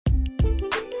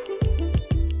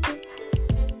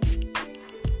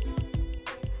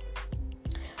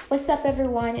What's up,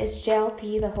 everyone? It's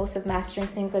JLP, the host of Mastering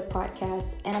Sing Good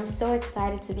podcast, and I'm so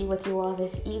excited to be with you all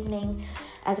this evening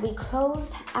as we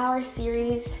close our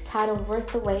series titled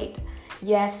Worth the Wait.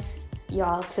 Yes,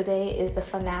 y'all, today is the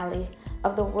finale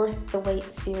of the Worth the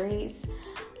Wait series.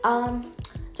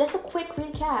 Just a quick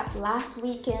recap. Last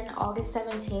weekend, August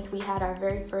 17th, we had our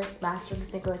very first Mastering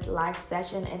Sing Good live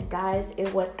session, and guys,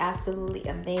 it was absolutely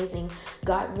amazing.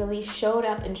 God really showed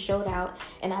up and showed out,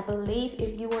 and I believe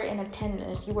if you were in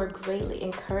attendance, you were greatly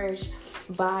encouraged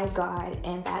by God,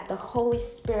 and that the Holy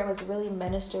Spirit was really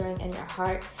ministering in your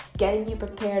heart, getting you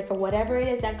prepared for whatever it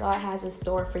is that God has in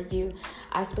store for you.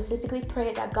 I specifically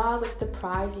prayed that God would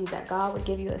surprise you, that God would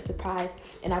give you a surprise,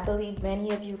 and I believe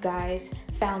many of you guys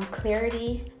found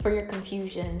clarity for your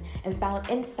confusion and found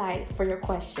insight for your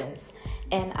questions.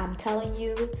 And I'm telling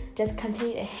you, just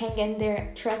continue to hang in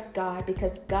there, trust God,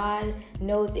 because God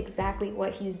knows exactly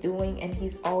what He's doing and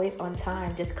He's always on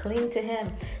time. Just cling to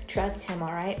Him, trust Him,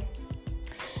 all right?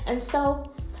 And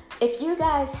so, if you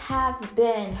guys have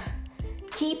been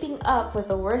keeping up with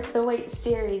the Worth the Wait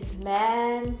series,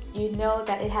 man, you know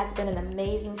that it has been an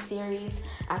amazing series.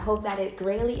 I hope that it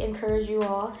greatly encouraged you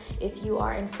all if you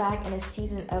are in fact in a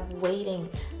season of waiting.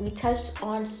 We touched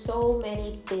on so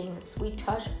many things. We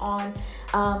touched on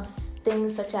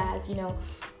things such as,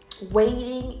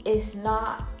 waiting is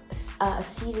not a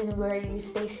season where you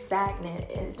stay stagnant.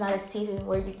 It's not a season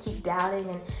where you keep doubting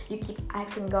and you keep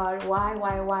asking God,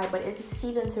 why, but it's a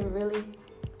season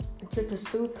to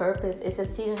pursue purpose. It's a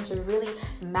season to really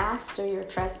master your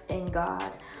trust in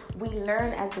God. We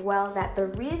learn as well that the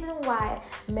reason why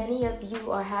many of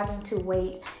you are having to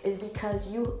wait is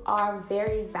because you are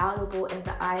very valuable in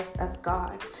the eyes of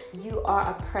God. You are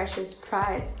a precious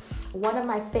prize. One of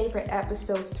my favorite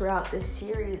episodes throughout this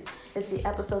series is the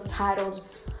episode titled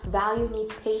Value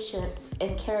Needs Patience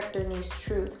and Character Needs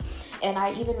Truth. And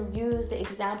I even used the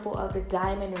example of the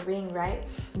diamond ring, right?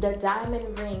 The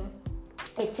diamond ring,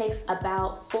 it takes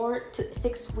about 4 to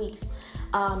 6 weeks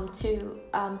to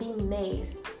be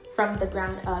made from the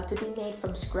ground up, to be made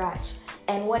from scratch.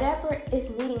 And whatever is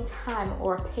needing time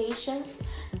or patience,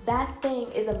 that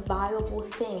thing is a valuable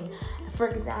thing. For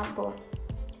example,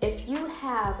 if you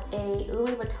have a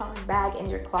Louis Vuitton bag in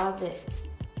your closet,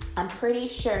 I'm pretty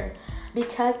sure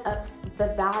because of the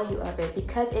value of it,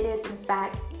 because it is in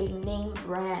fact a name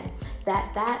brand,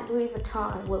 that Louis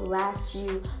Vuitton will last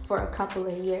you for a couple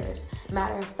of years.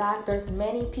 Matter of fact, there's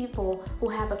many people who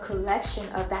have a collection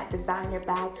of that designer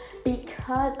bag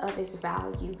because of its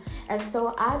value. And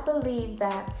so I believe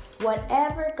that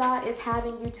whatever God is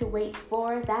having you to wait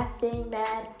for, that thing,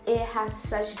 man, it has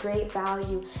such great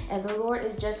value. And the Lord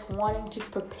is just wanting to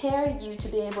prepare you to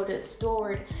be able to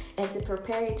store it and to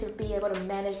prepare you to be able to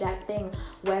manage that thing,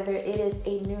 whether it is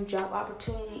a new job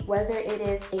opportunity, whether it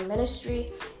is a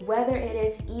ministry, whether it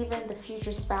is even the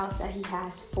future spouse that He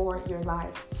has for your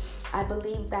life. I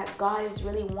believe that God is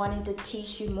really wanting to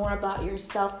teach you more about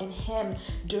yourself and Him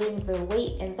during the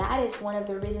wait, and that is one of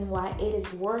the reasons why it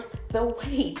is worth the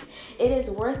wait. It is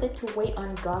worth it to wait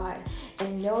on God,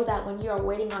 and know that when you are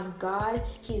waiting on God,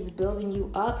 He is building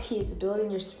you up. He is building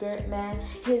your spirit, man.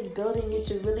 He is building you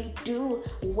to really do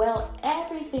well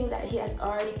everything that He has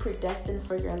already predestined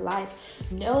for your life.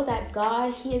 Know that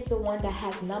God, He is the one that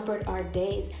has numbered our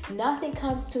days. Nothing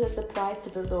comes to a surprise to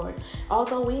the Lord.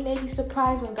 Although we may be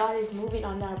surprised when God is moving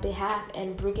on our behalf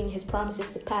and bringing His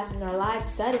promises to pass in our lives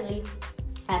suddenly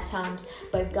at times,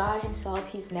 but God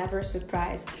Himself, He's never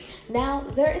surprised. Now,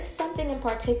 there is something in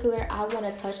particular I want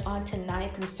to touch on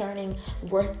tonight concerning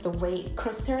worth the wait,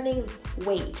 concerning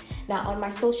wait. Now, on my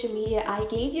social media, I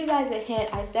gave you guys a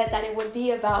hint. I said that it would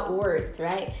be about worth,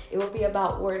 right? It will be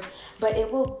about worth, but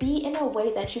it will be in a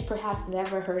way that you perhaps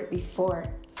never heard before.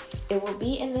 It will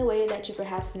be in a way that you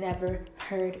perhaps never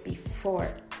heard before.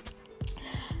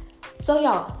 So,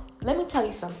 y'all, let me tell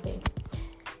you something.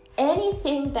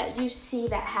 Anything that you see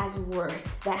that has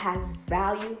worth, that has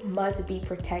value, must be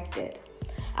protected.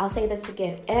 I'll say this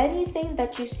again. Anything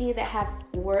that you see that have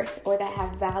worth or that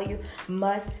have value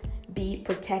must be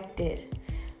protected.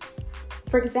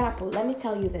 For example, let me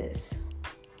tell you this.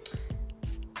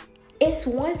 It's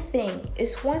one thing,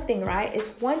 right?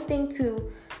 It's one thing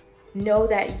to know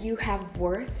that you have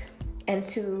worth and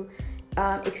to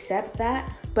accept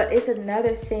that. But it's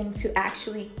another thing to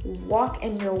actually walk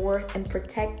in your worth and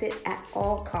protect it at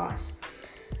all costs.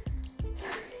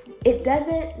 It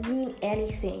doesn't mean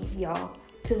anything, y'all,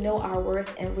 to know our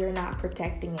worth and we're not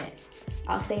protecting it.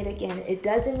 I'll say it again. It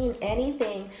doesn't mean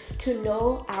anything to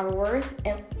know our worth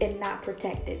and not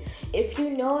protect it. If you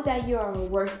know that you are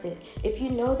worth it, if you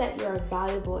know that you are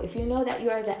valuable, if you know that you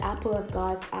are the apple of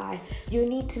God's eye, you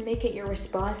need to make it your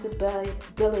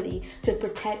responsibility to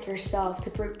protect yourself, to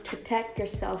protect your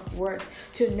self-worth,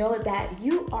 to know that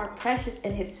you are precious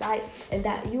in His sight and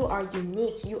that you are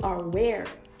unique, you are rare.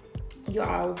 You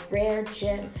are a rare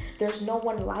gem. There's no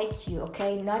one like you,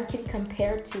 okay? None can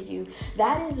compare to you.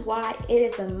 That is why it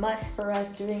is a must for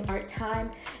us during our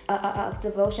time of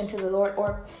devotion to the Lord,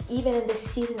 or even in the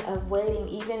season of waiting,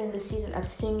 even in the season of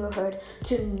singlehood,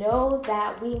 to know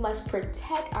that we must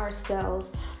protect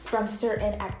ourselves from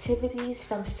certain activities,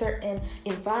 from certain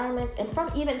environments, and from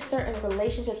even certain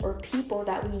relationships or people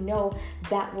that we know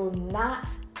that will not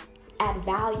add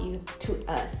value to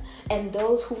us, and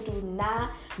those who do not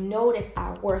notice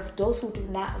our worth, those who do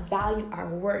not value our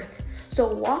worth.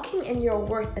 So walking in your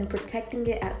worth and protecting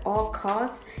it at all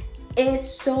costs is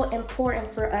so important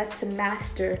for us to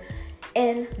master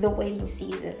in the waiting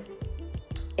season.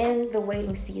 In the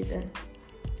waiting season,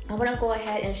 I want to go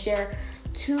ahead and share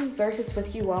 2 verses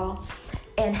with you all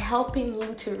and helping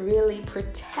you to really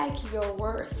protect your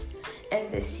worth in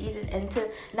this season, and to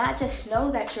not just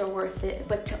know that you're worth it,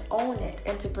 but to own it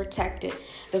and to protect it.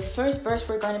 The first verse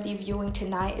we're going to be viewing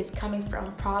tonight is coming from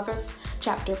Proverbs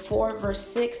chapter 4, verse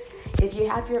 6. If you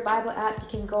have your Bible app, you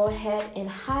can go ahead and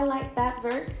highlight that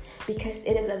verse, because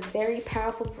it is a very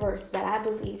powerful verse that I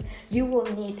believe you will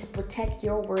need to protect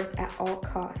your worth at all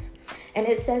costs. And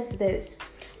it says this: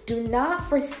 "Do not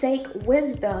forsake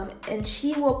wisdom, and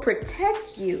she will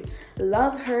protect you.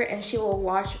 Love her, and she will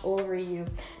watch over you."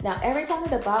 Now, every time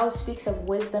that the Bible speaks of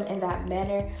wisdom in that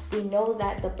manner, we know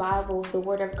that the Bible, the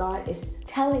Word of God, is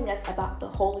telling us about the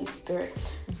Holy Spirit.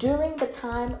 During the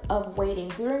time of waiting,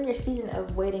 during your season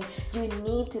of waiting, you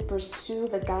need to pursue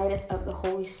the guidance of the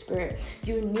Holy Spirit.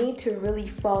 You need to really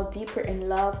fall deeper in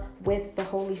love with the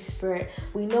Holy Spirit.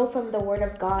 We know from the Word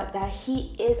of God that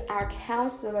He is our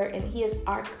counselor and He is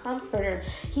our comforter.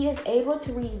 He is able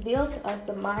to reveal to us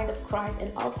the mind of Christ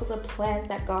and also the plans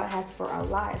that God has for our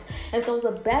lives. And so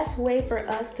the best way for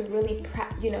us to really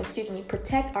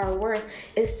protect our worth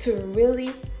is to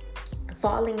really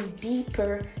falling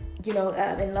deeper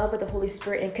in love with the Holy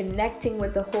Spirit and connecting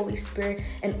with the Holy Spirit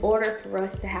in order for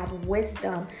us to have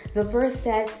wisdom. The verse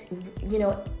says,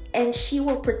 and she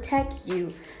will protect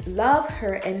you. Love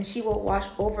her, and she will watch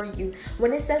over you.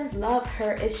 When it says love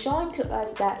her, it's showing to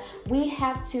us that we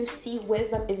have to see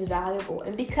wisdom is valuable.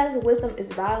 And because wisdom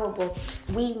is valuable,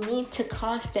 we need to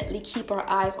constantly keep our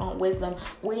eyes on wisdom.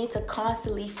 We need to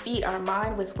constantly feed our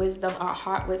mind with wisdom, our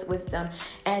heart with wisdom.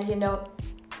 And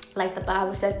like the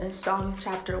Bible says in Psalm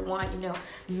chapter 1,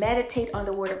 meditate on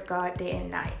the Word of God day and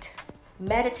night.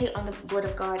 Meditate on the Word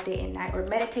of God day and night, or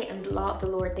meditate on the law of the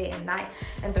Lord day and night.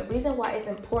 And the reason why it's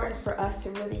important for us to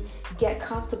really get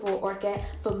comfortable or get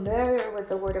familiar with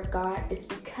the Word of God is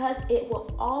because it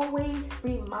will always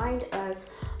remind us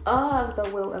of the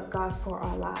will of God for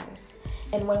our lives.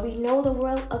 And when we know the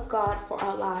will of God for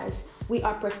our lives, we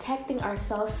are protecting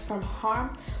ourselves from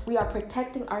harm. We are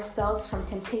protecting ourselves from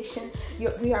temptation.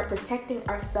 We are protecting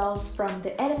ourselves from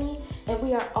the enemy. And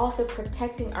we are also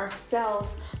protecting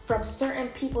ourselves from certain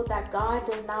people that God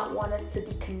does not want us to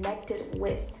be connected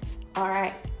with. All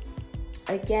right.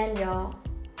 Again, y'all,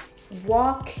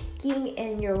 walking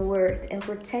in your worth and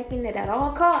protecting it at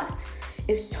all costs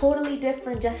is totally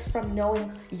different just from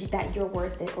knowing that you're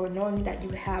worth it or knowing that you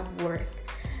have worth.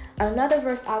 Another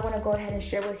verse I want to go ahead and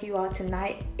share with you all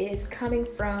tonight is coming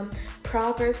from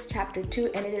Proverbs chapter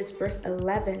 2, and it is verse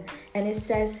 11. And it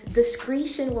says,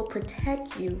 "Discretion will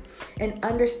protect you, and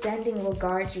understanding will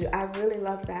guard you." I really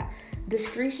love that.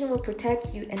 Discretion will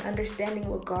protect you, and understanding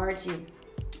will guard you.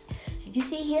 You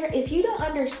see here, if you don't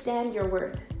understand your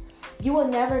worth, you will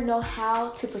never know how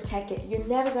to protect it. You're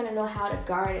never going to know how to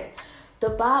guard it. The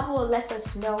Bible lets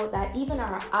us know that even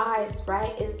our eyes,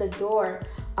 right, is the door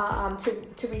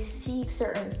to receive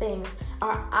certain things.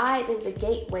 Our eye is the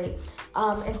gateway.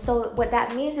 And so what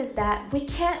that means is that we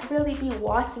can't really be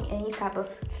watching any type of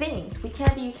things. We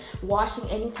can't be watching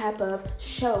any type of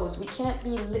shows. We can't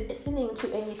be listening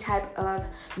to any type of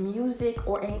music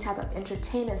or any type of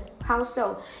entertainment. How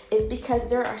so? It's because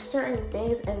there are certain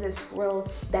things in this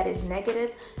world that is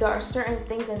negative. There are certain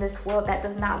things in this world that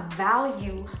does not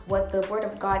value what the Word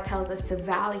of God tells us to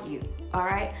value. All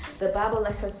right? The Bible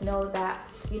lets us know that,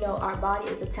 our body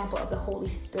is a temple of the Holy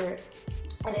Spirit.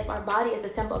 And if our body is a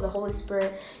temple of the Holy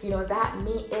Spirit, that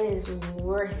meat is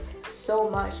worth so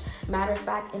much. Matter of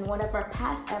fact, in one of our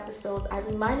past episodes, I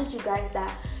reminded you guys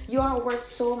that you are worth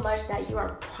so much that you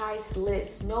are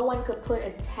priceless. No one could put a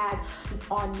tag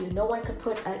on you. No one could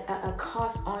put a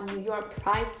cost on you. You are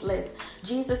priceless.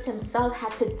 Jesus himself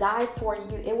had to die for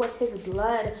you. It was his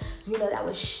blood, that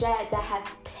was shed that had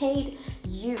paid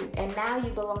you. And now you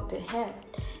belong to him.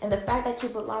 And the fact that you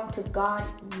belong to God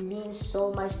means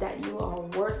so much that you are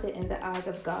worth it in the eyes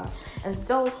of God. And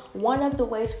so one of the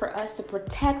ways for us to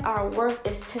protect our worth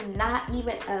is to not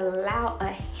even allow a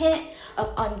hint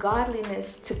of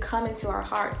ungodliness to come into our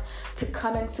hearts, to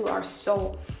come into our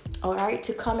soul, all right,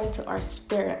 to come into our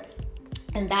spirit.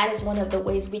 And that is one of the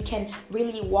ways we can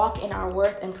really walk in our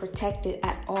worth and protect it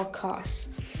at all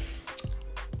costs.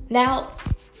 Now,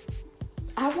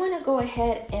 I want to go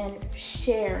ahead and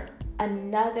share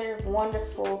another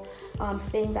wonderful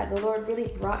thing that the Lord really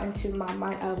brought into my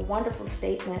mind, a wonderful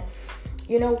statement.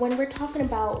 When we're talking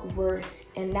about worth,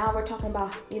 and now we're talking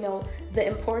about, the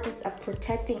importance of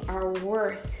protecting our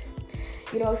worth,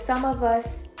 some of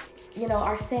us,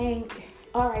 are saying,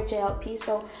 all right, JLP,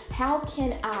 so how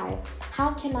can I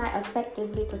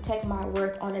effectively protect my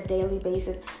worth on a daily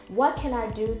basis? What can I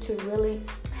do to really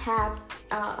have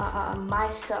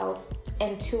myself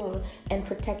in tune and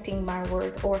protecting my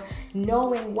worth, or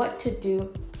knowing what to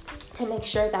do to make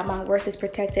sure that my worth is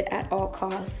protected at all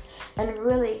costs? And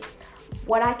really,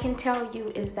 what I can tell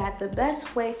you is that the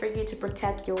best way for you to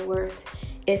protect your worth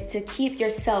is to keep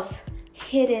yourself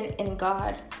hidden in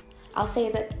God. I'll say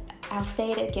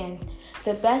it again.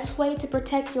 The best way to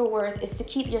protect your worth is to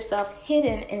keep yourself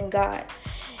hidden in God.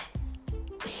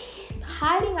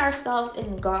 Hiding ourselves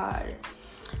in God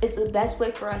is the best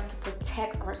way for us to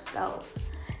protect ourselves.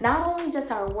 Not only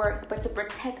just our worth, but to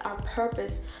protect our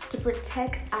purpose, to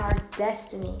protect our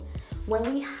destiny.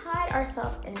 When we hide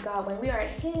ourselves in God, when we are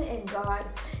hidden in God,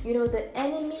 the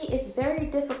enemy is very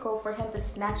difficult for him to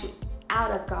snatch you out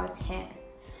of God's hand.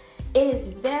 It is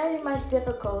very much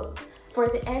difficult for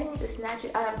the enemy to snatch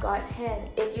you out of God's hand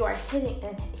if you are hidden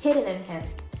in him.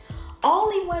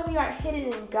 Only when we are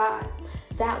hidden in God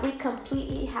that we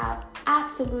completely have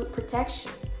absolute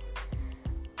protection.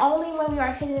 Only when we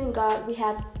are hidden in God, we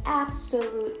have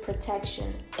absolute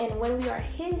protection. And when we are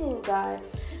hidden in God,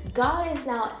 God is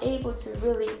now able to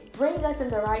really bring us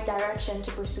in the right direction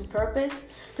to pursue purpose,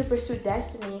 to pursue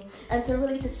destiny, and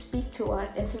to speak to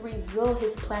us and to reveal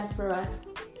his plan for us.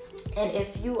 And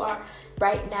if you are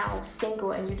right now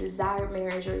single and you desire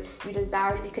marriage, or you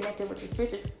desire to be connected with your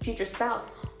future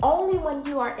spouse, only when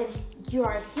you are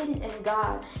hidden in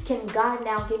God can God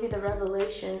now give you the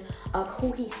revelation of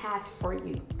who he has for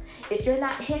you. If you're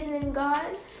not hidden in God,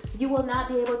 you will not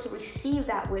be able to receive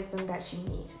that wisdom that you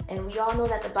need. And we all know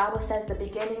that the Bible says the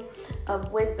beginning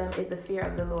of wisdom is the fear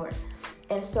of the Lord.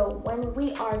 And so when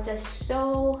we are just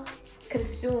so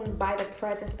consumed by the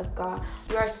presence of God,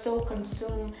 we are so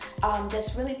consumed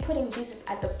just really putting Jesus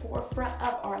at the forefront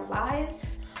of our lives,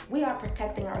 we are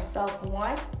protecting ourselves,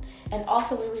 one, and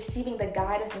also we're receiving the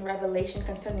guidance and revelation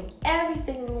concerning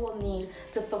everything we will need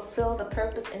to fulfill the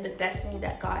purpose and the destiny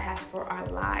that God has for our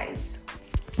lives.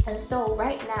 And so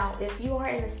right now, if you are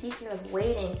in a season of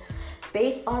waiting,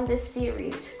 based on this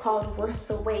series called Worth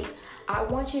the Wait, I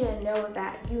want you to know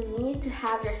that you need to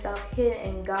have yourself hidden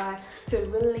in God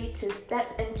to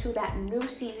step into that new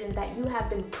season that you have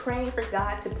been praying for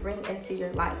God to bring into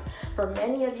your life. For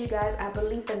many of you guys, I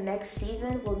believe the next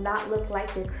season will not look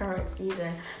like your current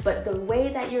season, but the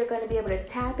way that you're going to be able to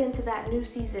tap into that new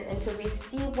season and to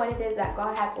receive what it is that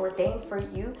God has ordained for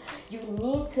you, you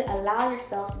need to allow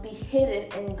yourself to be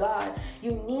hidden in God.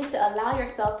 You need to allow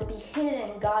yourself to be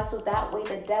hidden in God so that way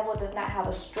the devil does not have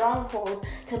a stronghold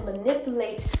to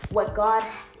manipulate what God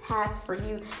has for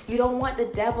you. You don't want the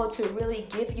devil to really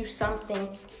give you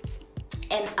something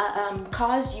and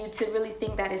cause you to really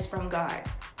think that it's from God.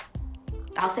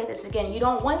 I'll say this again. You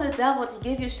don't want the devil to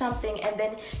give you something and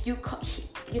then you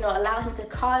allow him to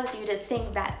cause you to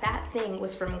think that that thing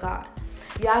was from God.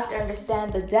 You have to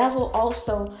understand the devil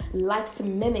also likes to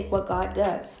mimic what God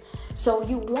does. So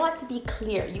you want to be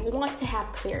clear. You want to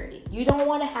have clarity. You don't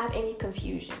want to have any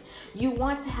confusion. You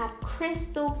want to have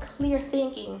crystal clear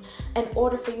thinking in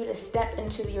order for you to step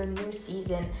into your new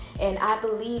season. And I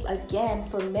believe, again,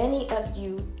 for many of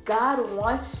you, God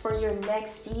wants for your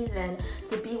next season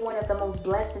to be one of the most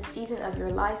blessed seasons of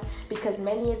your life, because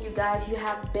many of you guys, you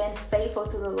have been faithful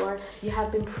to the Lord. You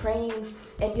have been praying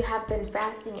and you have been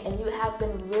fasting and you have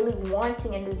been really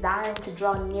wanting and desiring to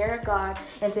draw near God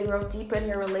and to grow deeper in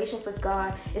your relationship with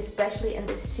God, especially in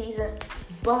this season.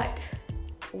 But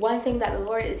one thing that the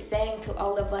Lord is saying to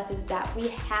all of us is that we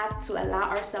have to allow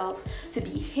ourselves to be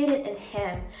hidden in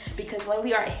Him, because when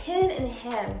we are hidden in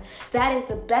Him, that is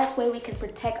the best way we can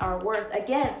protect our worth.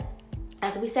 Again,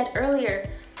 as we said earlier,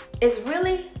 it's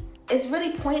really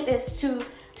pointless to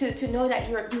know that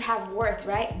you have worth,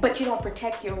 right? But you don't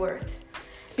protect your worth.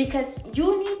 Because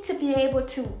you need to be able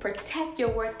to protect your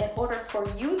worth in order for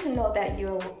you to know that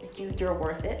you're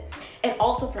worth it, and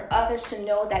also for others to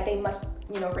know that they must,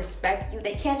 respect you.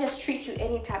 They can't just treat you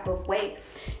any type of way.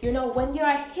 When you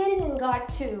are hidden in God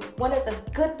too, one of the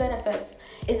good benefits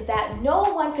is that no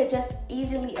one could just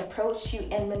easily approach you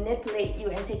and manipulate you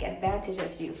and take advantage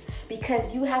of you,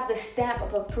 because you have the stamp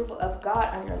of approval of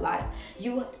God on your life.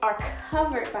 You are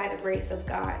covered by the grace of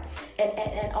God,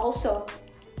 and also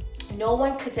no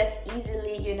one could just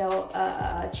easily,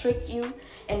 trick you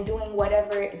and doing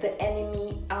whatever the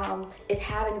enemy is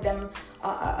having them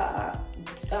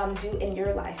do in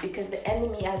your life. Because the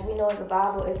enemy, as we know in the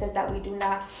Bible, it says that we do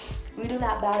not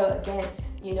battle against,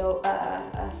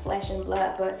 flesh and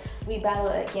blood, but we battle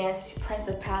against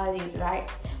principalities, right?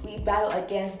 We battle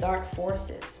against dark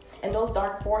forces. And those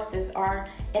dark forces are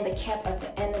in the camp of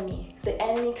the enemy. The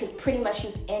enemy could pretty much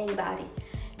use anybody.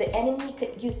 The enemy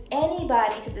could use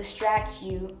anybody to distract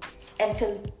you and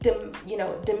to,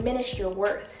 diminish your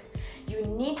worth. You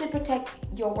need to protect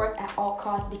your worth at all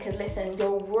costs, because listen,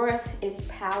 your worth is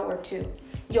power too.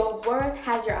 Your worth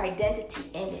has your identity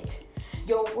in it.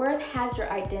 Your worth has your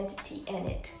identity in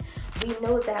it. We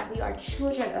know that we are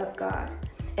children of God,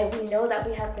 and we know that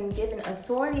we have been given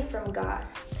authority from God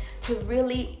to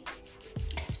really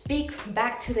speak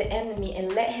back to the enemy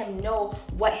and let him know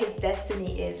what his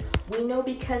destiny is. We know,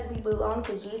 because we belong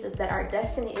to Jesus, that our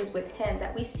destiny is with Him,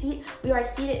 that we are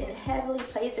seated in heavenly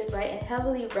places, right, in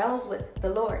heavenly realms with the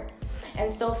Lord.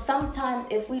 And so sometimes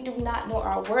if we do not know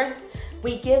our worth,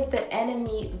 we give the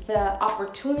enemy the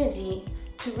opportunity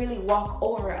to really walk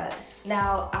over us.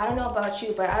 Now, I don't know about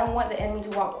you, but I don't want the enemy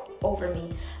to walk over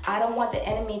me. I don't want the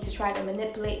enemy to try to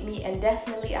manipulate me, and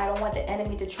definitely I don't want the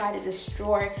enemy to try to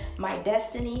destroy my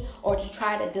destiny or to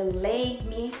try to delay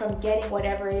me from getting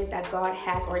whatever it is that God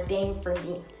has ordained for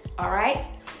me. All right?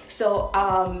 So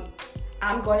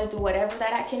I'm going to do whatever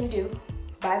that I can do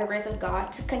by the grace of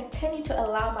God to continue to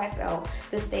allow myself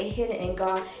to stay hidden in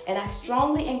God. And I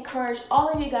strongly encourage all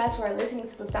of you guys who are listening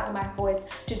to the sound of my voice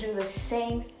to do the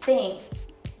same thing,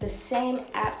 the same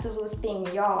absolute thing,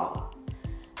 y'all.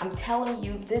 I'm telling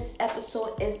you, this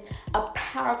episode is a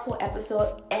powerful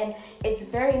episode, and it's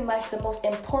very much the most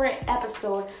important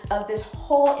episode of this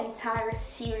whole entire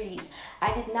series.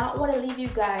 I did not want to leave you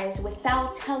guys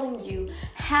without telling you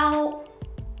how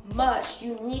much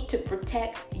you need to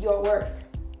protect your worth.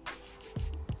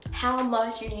 How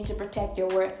much you need to protect your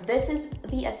worth. This is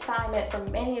the assignment for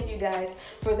many of you guys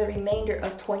for the remainder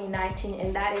of 2019,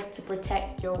 and that is to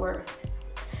protect your worth.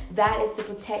 That is to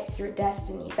protect your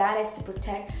destiny. That is to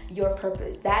protect your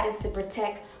purpose. That is to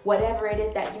protect whatever it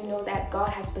is that you know that God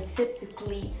has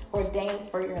specifically ordained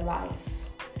for your life.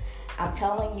 I'm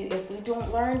telling you, if we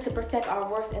don't learn to protect our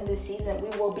worth in this season, we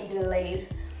will be delayed.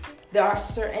 There are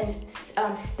certain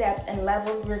steps and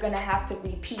levels we're going to have to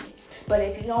repeat. But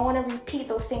if you don't want to repeat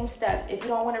those same steps, if you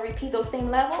don't want to repeat those same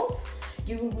levels,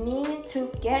 you need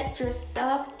to get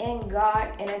yourself in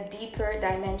God in a deeper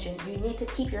dimension. You need to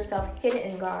keep yourself hidden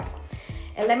in God.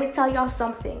 And let me tell y'all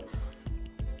something.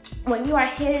 When you are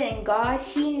hidden in God,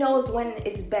 He knows when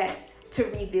it's best to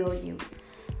reveal you.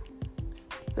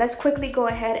 Let's quickly go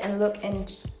ahead and look in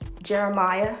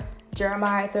Jeremiah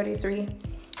 33,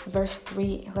 verse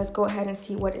 3. Let's go ahead and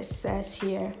see what it says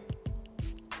here.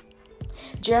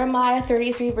 Jeremiah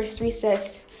 33, verse 3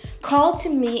 says, "Call to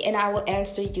me, and I will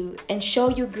answer you, and show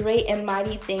you great and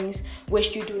mighty things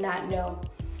which you do not know."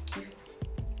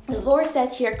 The Lord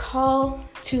says here, call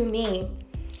to me,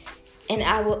 and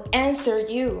I will answer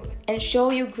you, and show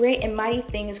you great and mighty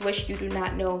things which you do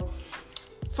not know.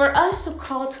 For us to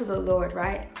call to the Lord,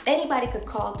 right? Anybody could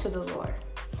call to the Lord.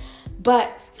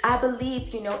 But I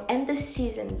believe, in this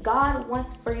season, God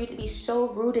wants for you to be so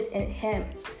rooted in Him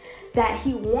that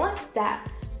He wants that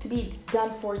to be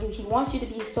done for you. He wants you to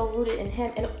be so rooted in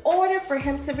Him in order for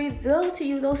Him to reveal to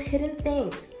you those hidden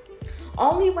things.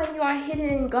 Only when you are hidden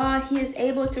in God, He is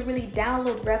able to really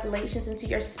download revelations into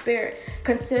your spirit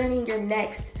concerning your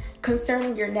next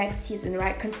season,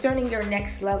 right? Concerning your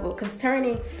next level,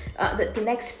 concerning the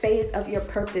next phase of your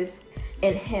purpose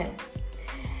in Him.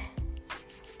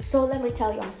 So let me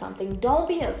tell y'all something. Don't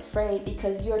be afraid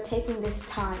because you're taking this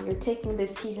time, you're taking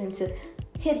this season to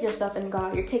hid yourself in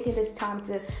God. You're taking this time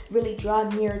to really draw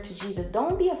nearer to Jesus.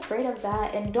 Don't be afraid of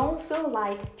that, and don't feel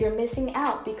like you're missing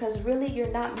out, because really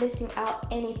you're not missing out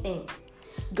anything.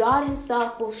 God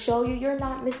himself will show you you're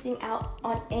not missing out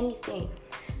on anything.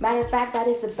 Matter of fact, that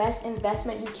is the best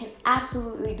investment you can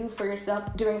absolutely do for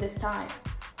yourself during this time.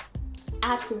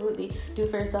 Absolutely do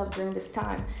for yourself during this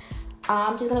time.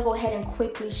 I'm just going to go ahead and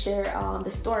quickly share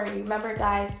the story. Remember,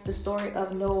 guys, the story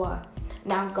of Noah.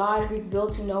 Now, God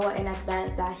revealed to Noah in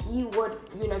advance that he would,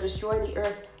 destroy the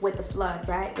earth with the flood,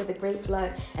 right? With the great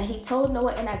flood. And he told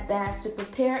Noah in advance to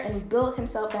prepare and build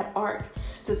himself that ark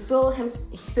to fill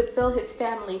his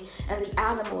family and the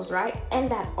animals, right? And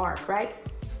that ark, right?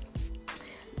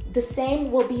 The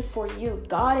same will be for you.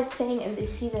 God is saying in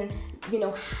this season,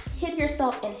 hid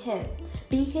yourself in him.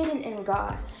 Be hidden in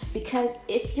God. Because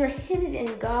if you're hidden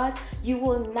in God, you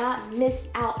will not miss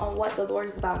out on what the Lord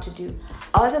is about to do.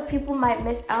 Other people might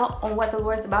miss out on what the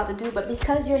Lord is about to do, but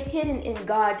because you're hidden in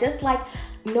God, just like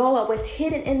Noah was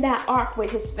hidden in that ark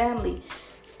with his family,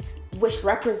 which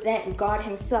represent God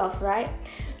himself, right?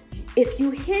 If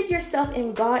you hid yourself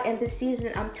in God in this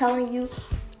season, I'm telling you,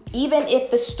 even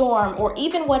if the storm or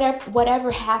even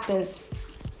whatever happens,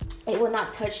 it will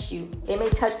not touch you. It may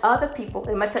touch other people.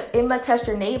 It might touch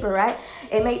your neighbor, right?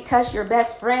 It may touch your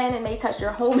best friend. It may touch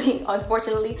your homie.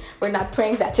 Unfortunately, we're not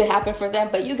praying that to happen for them,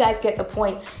 but you guys get the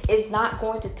point. It's not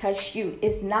going to touch you.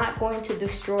 It's not going to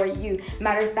destroy you.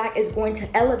 Matter of fact, it's going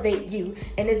to elevate you,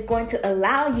 and it's going to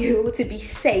allow you to be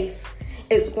safe.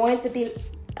 It's going to be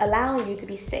allowing you to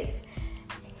be safe.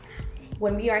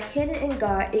 When we are hidden in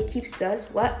God, it keeps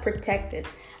us protected.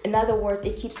 In other words,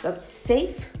 it keeps us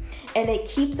safe, and it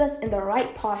keeps us in the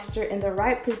right posture, in the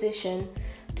right position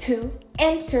to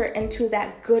enter into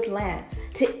that good land,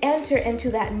 to enter into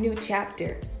that new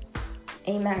chapter.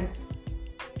 Amen.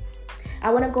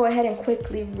 I want to go ahead and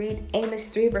quickly read Amos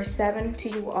 3 verse 7 to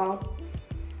you all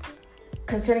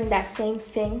concerning that same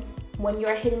thing. When you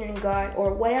are hidden in God,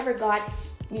 or whatever God,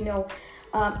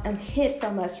 hid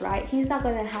from us, right? He's not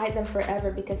going to hide them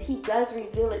forever, because he does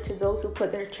reveal it to those who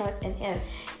put their trust in him.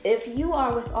 If you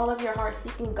are with all of your heart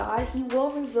seeking God, he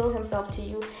will reveal himself to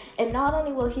you. And not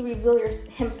only will he reveal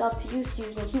himself to you,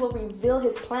 he will reveal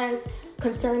his plans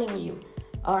concerning you.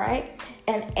 All right.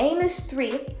 And Amos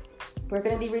 3, we're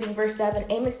going to be reading verse 7.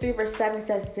 Amos 3 verse 7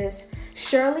 says this: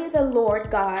 surely the Lord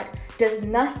God does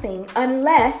nothing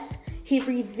unless he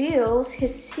reveals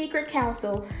his secret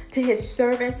counsel to his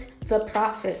servants, the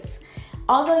prophets.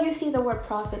 Although you see the word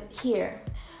prophet here,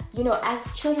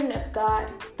 as children of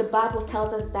God, the Bible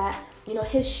tells us that,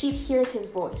 his sheep hears his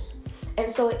voice.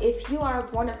 And so if you are a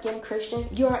born-again Christian,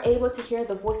 you are able to hear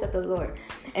the voice of the Lord.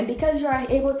 And because you are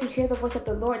able to hear the voice of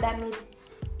the Lord, that means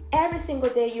every single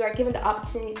day you are given the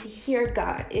opportunity to hear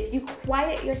God. If you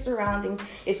quiet your surroundings,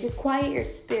 if you quiet your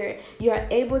spirit, you are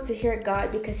able to hear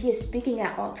God, because he is speaking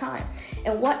at all time.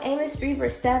 And what Amos 3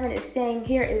 verse 7 is saying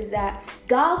here is that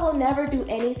God will never do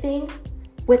anything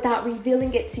without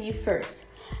revealing it to you first.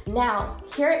 Now,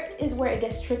 here is where it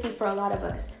gets tricky for a lot of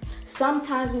us.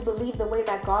 Sometimes we believe the way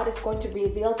that God is going to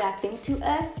reveal that thing to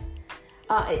us,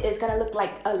 it's going to look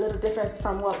like a little different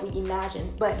from what we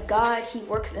imagine. But God, he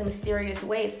works in mysterious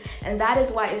ways. And that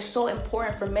is why it's so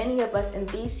important for many of us in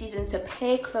these seasons to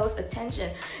pay close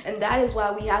attention. And that is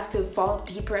why we have to fall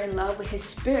deeper in love with his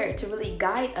spirit to really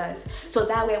guide us. So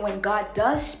that way, when God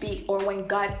does speak, or when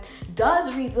God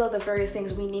does reveal the very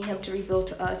things we need him to reveal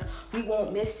to us, we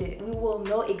won't miss it. We will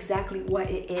know exactly what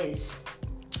it is.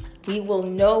 We will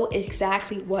know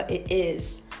exactly what it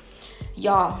is.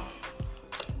 Y'all,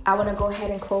 I want to go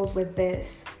ahead and close with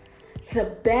this.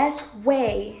 The best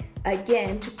way,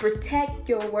 again, to protect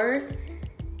your worth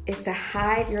is to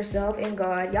hide yourself in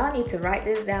God. Y'all need to write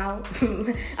this down.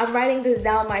 I'm writing this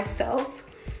down myself,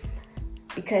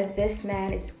 because this,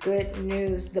 man, is good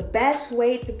news. The best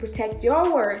way to protect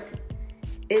your worth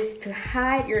is to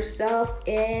hide yourself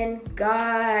in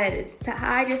God. It's to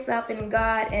hide yourself in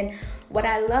God. And what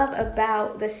I love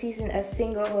about the season of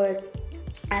singlehood,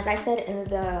 as I said in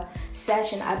the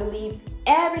session, I believe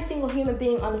every single human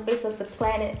being on the face of the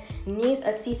planet needs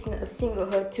a season of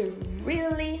singlehood to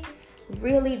really,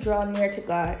 really draw near to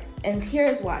God. And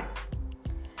here's why.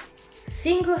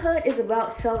 Singlehood is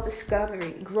about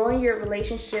self-discovery, growing your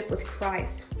relationship with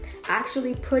Christ,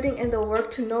 actually putting in the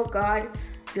work to know God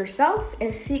yourself,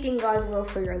 and seeking God's will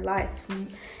for your life.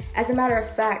 As a matter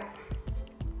of fact,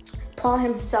 Paul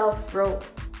himself wrote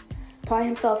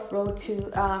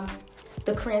to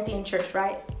the Corinthian church,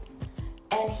 right?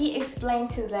 And he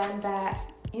explained to them that,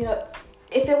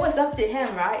 if it was up to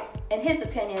him, right, in his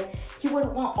opinion, he would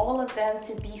want all of them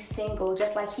to be single,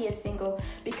 just like he is single,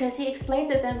 because he explained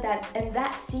to them that in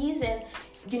that season,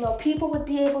 people would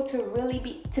be able to really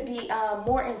be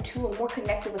more in tune, more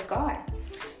connected with God.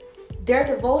 their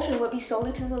devotion would be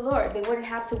solely to the Lord. They wouldn't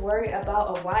have to worry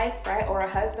about a wife, right, or a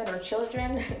husband or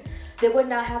children. They would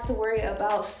not have to worry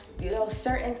about,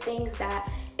 certain things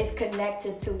that is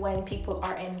connected to when people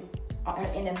are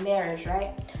in a marriage,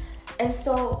 right? And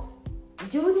so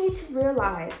you need to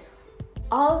realize,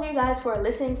 all of you guys who are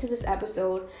listening to this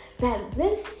episode, that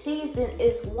this season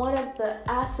is one of the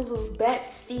absolute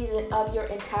best seasons of your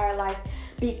entire life,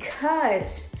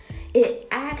 because it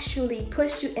actually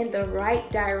puts you in the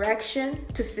right direction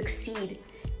to succeed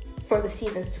for the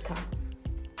seasons to come.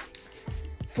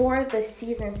 For the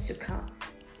seasons to come.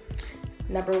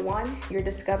 Number one, you're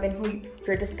discovering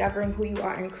who you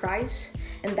are in Christ.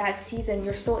 In that season,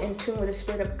 you're so in tune with the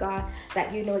Spirit of God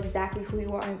that you know exactly who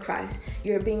you are in Christ.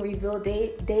 You're being revealed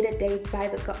day to day by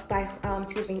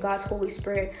God's Holy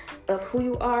Spirit of who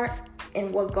you are and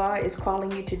what God is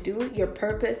calling you to do. Your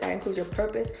purpose, that includes your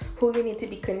purpose, who you need to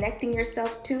be connecting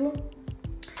yourself to.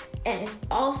 And it's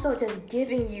also just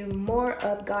giving you more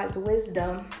of God's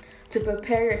wisdom to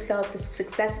prepare yourself to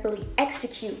successfully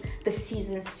execute the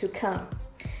seasons to come.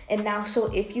 And now, so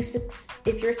if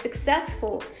you're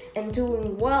successful and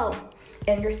doing well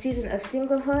in your season of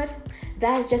singlehood,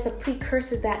 that is just a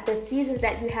precursor that the seasons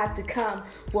that you have to come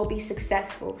will be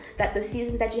successful, that the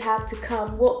seasons that you have to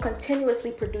come will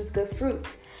continuously produce good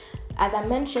fruits. As I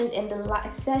mentioned in the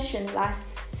live session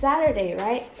last Saturday,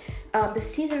 right? The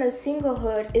season of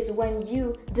singlehood is when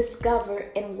you discover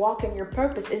and walk in your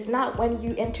purpose. It's not when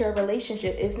you enter a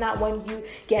relationship. It's not when you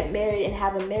get married and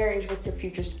have a marriage with your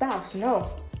future spouse.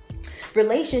 No.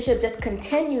 Relationship just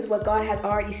continues what God has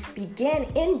already began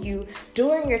in you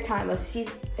during your time of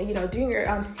season, during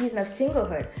your season of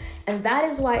singlehood. And that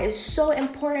is why it's so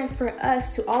important for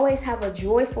us to always have a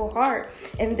joyful heart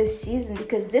in this season,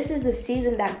 because this is the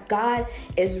season that God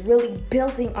is really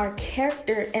building our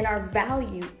character and our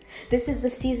value. This is the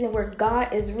season where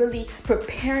God is really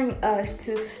preparing us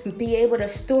to be able to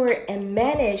store and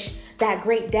manage that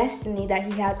great destiny that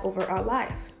He has over our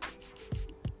life.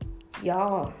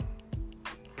 Y'all,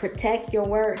 protect your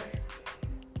worth.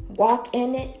 Walk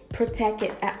in it, protect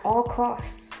it at all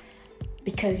costs,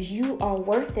 because you are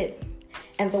worth it.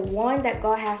 And the one that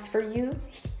God has for you,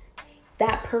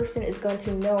 that person is going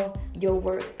to know your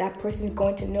worth. That person is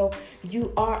going to know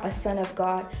you are a son of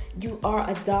God. You are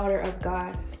a daughter of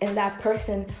God. And that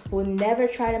person will never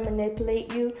try to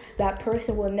manipulate you. That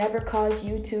person will never cause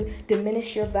you to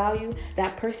diminish your value.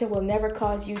 That person will never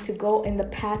cause you to go in the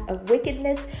path of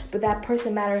wickedness. But that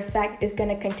person, matter of fact, is going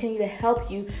to continue to help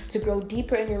you to grow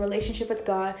deeper in your relationship with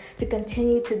God, to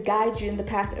continue to guide you in the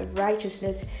path of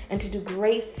righteousness, and to do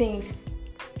great things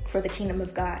for the kingdom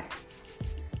of God.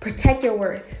 Protect your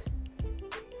worth.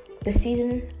 The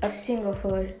season of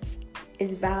singlehood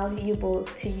is valuable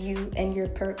to you and your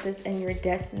purpose and your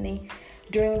destiny.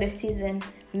 During this season,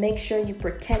 make sure you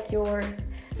protect your worth.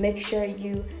 Make sure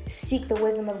you seek the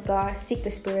wisdom of God, seek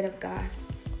the Spirit of God.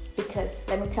 Because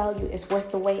let me tell you, it's worth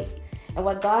the wait. And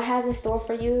what God has in store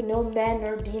for you, no man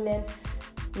nor demon,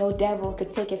 no devil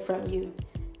could take it from you.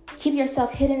 Keep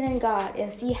yourself hidden in God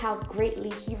and see how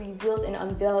greatly He reveals and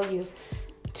unveils you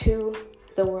to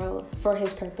the world for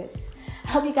His purpose. I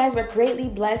hope you guys were greatly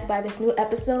blessed by this new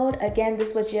episode. Again,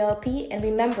 this was JLP, and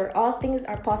remember, all things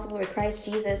are possible with Christ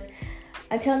Jesus.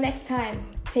 Until next time,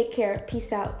 take care.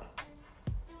 Peace out.